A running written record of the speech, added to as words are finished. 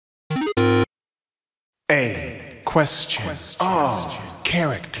A question of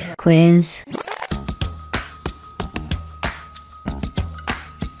character. Quiz.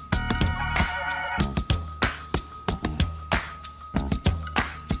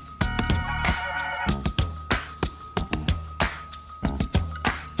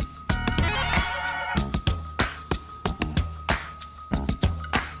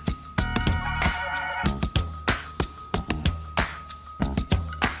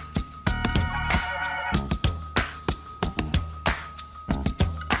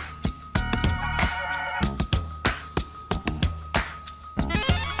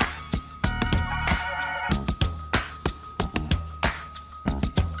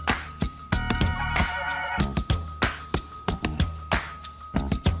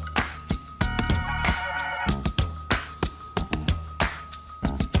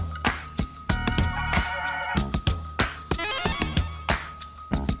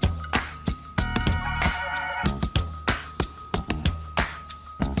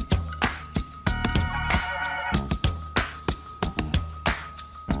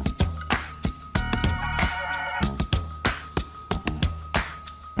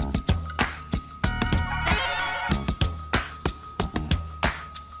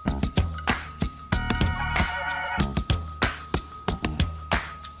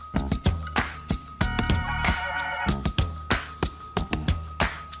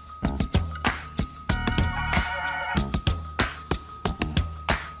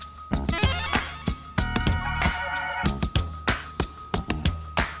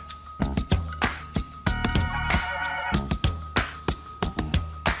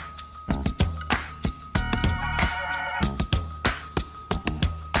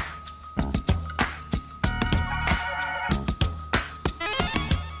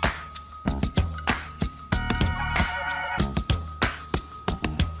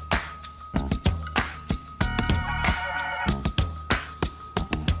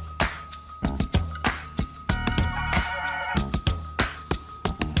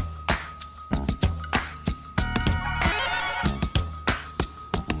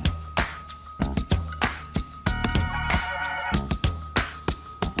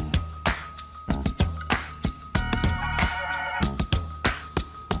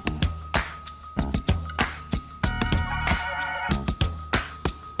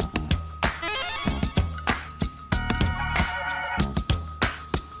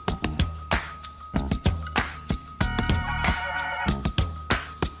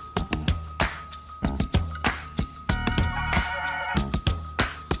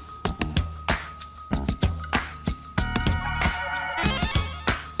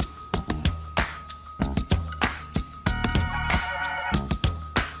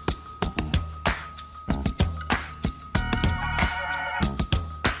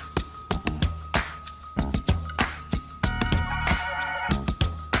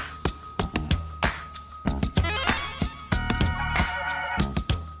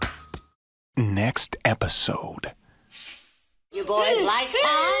 Next episode. You boys like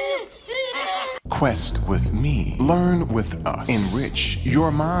fun? Quest with me. Learn with us. Enrich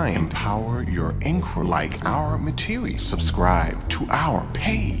your mind. Empower your inquiry like our material. Subscribe to our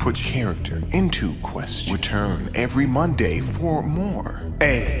page. Put character into question. Return every Monday for more.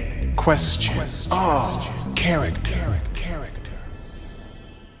 A question of character.